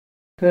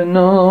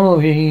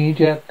Jackonary,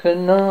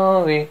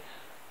 Jackonary,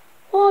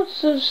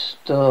 what's the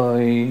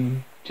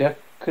story,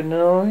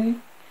 Jackonary?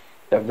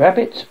 The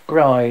Rabbit's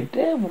Bride.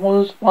 There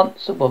was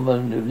once a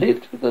woman who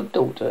lived with her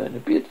daughter in a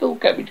beautiful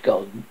cabbage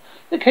garden.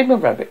 There came a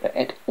rabbit that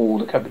ate all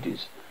the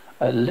cabbages.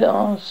 At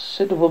last,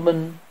 said the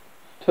woman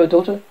to her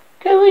daughter,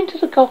 "Go into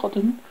the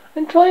garden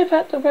and drive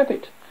out the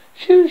rabbit."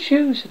 "Shoo,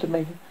 shoo," said the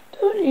maiden.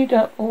 "Don't eat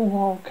up all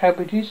wild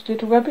cabbages,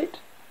 little rabbit."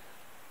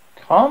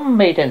 "Come,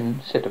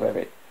 maiden," said the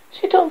rabbit.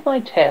 "Sit on my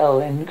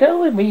tail and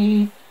go with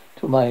me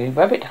to my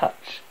rabbit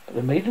hutch." But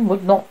the maiden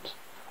would not.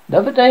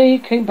 Another day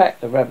came back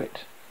the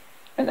rabbit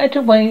and ate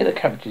away at the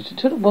cabbages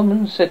until the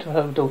woman said to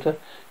her daughter,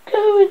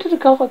 "Go into the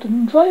garden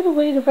and drive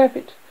away the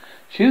rabbit."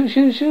 "Shoo,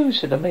 shoo, shoo,"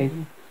 said the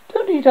maiden.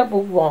 "Don't eat up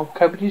all wild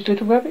cabbages,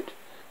 little rabbit."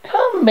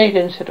 "Come,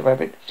 maiden," said the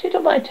rabbit. "Sit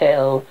on my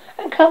tail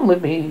and come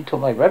with me to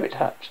my rabbit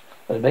hutch."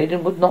 But the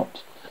maiden would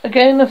not.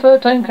 Again, the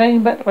third time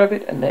came back the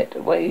rabbit and ate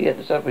away at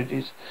the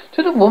cabbages.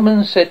 So the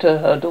woman said to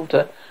her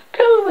daughter,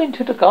 "Go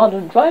into the garden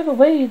and drive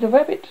away the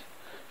rabbit."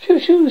 "Shoo,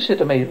 shoo," said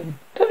the maiden.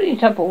 "Don't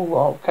eat up all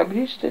wild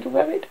cabbages, little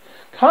rabbit."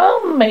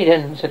 "Come,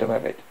 maiden," said the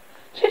rabbit.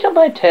 "Sit on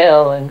my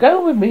tail and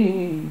go with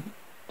me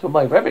to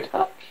my rabbit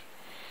hutch."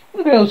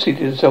 The girl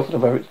seated herself on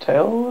the rabbit's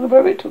tail, and the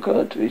rabbit took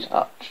her to his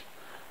hutch.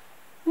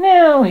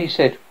 "Now," he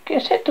said,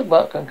 "get set to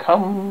work and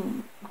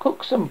come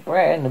cook some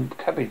bran and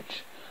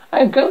cabbage.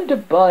 I am going to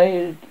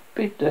bid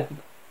the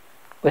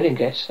wedding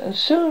guests, and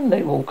soon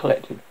they will all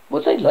collected.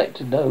 Would they like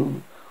to know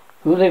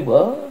who they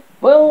were?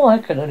 Well, I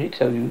can only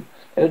tell you.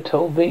 They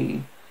told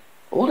me.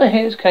 All the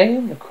hares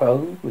came. The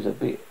crow was to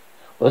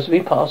be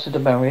pastor to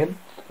Mariam,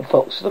 the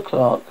fox to the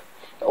clerk.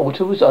 The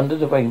altar was under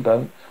the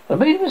rainbow. The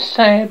maiden was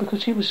sad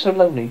because she was so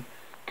lonely.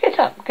 Get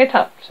up,"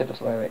 said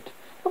the rabbit.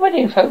 "The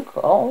wedding folk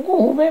are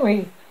all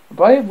merry." The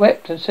bride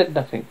wept and said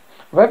nothing.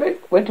 The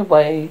rabbit went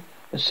away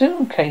and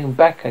soon came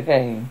back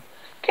again.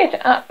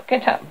 Get up,"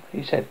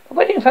 he said. "The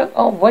wedding folk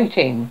are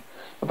waiting."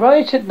 The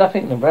bride said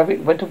nothing and the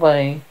rabbit went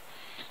away.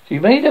 She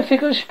made a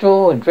figure of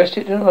straw and dressed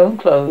it in her own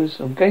clothes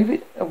and gave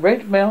it a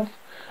red mouth,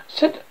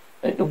 set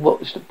it to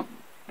watch the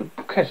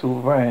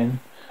kettle ran.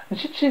 And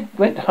she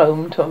went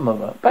home to her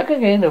mother. Back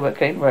again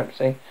came the rabbit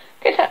saying,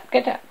 Get up.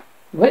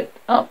 He went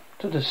up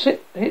to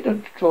hit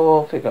the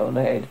straw figure on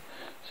the head.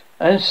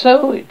 And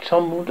so it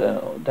tumbled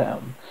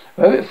down.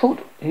 The rabbit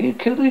thought he had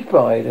killed his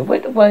bride and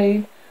went away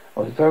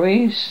and was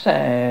very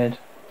sad.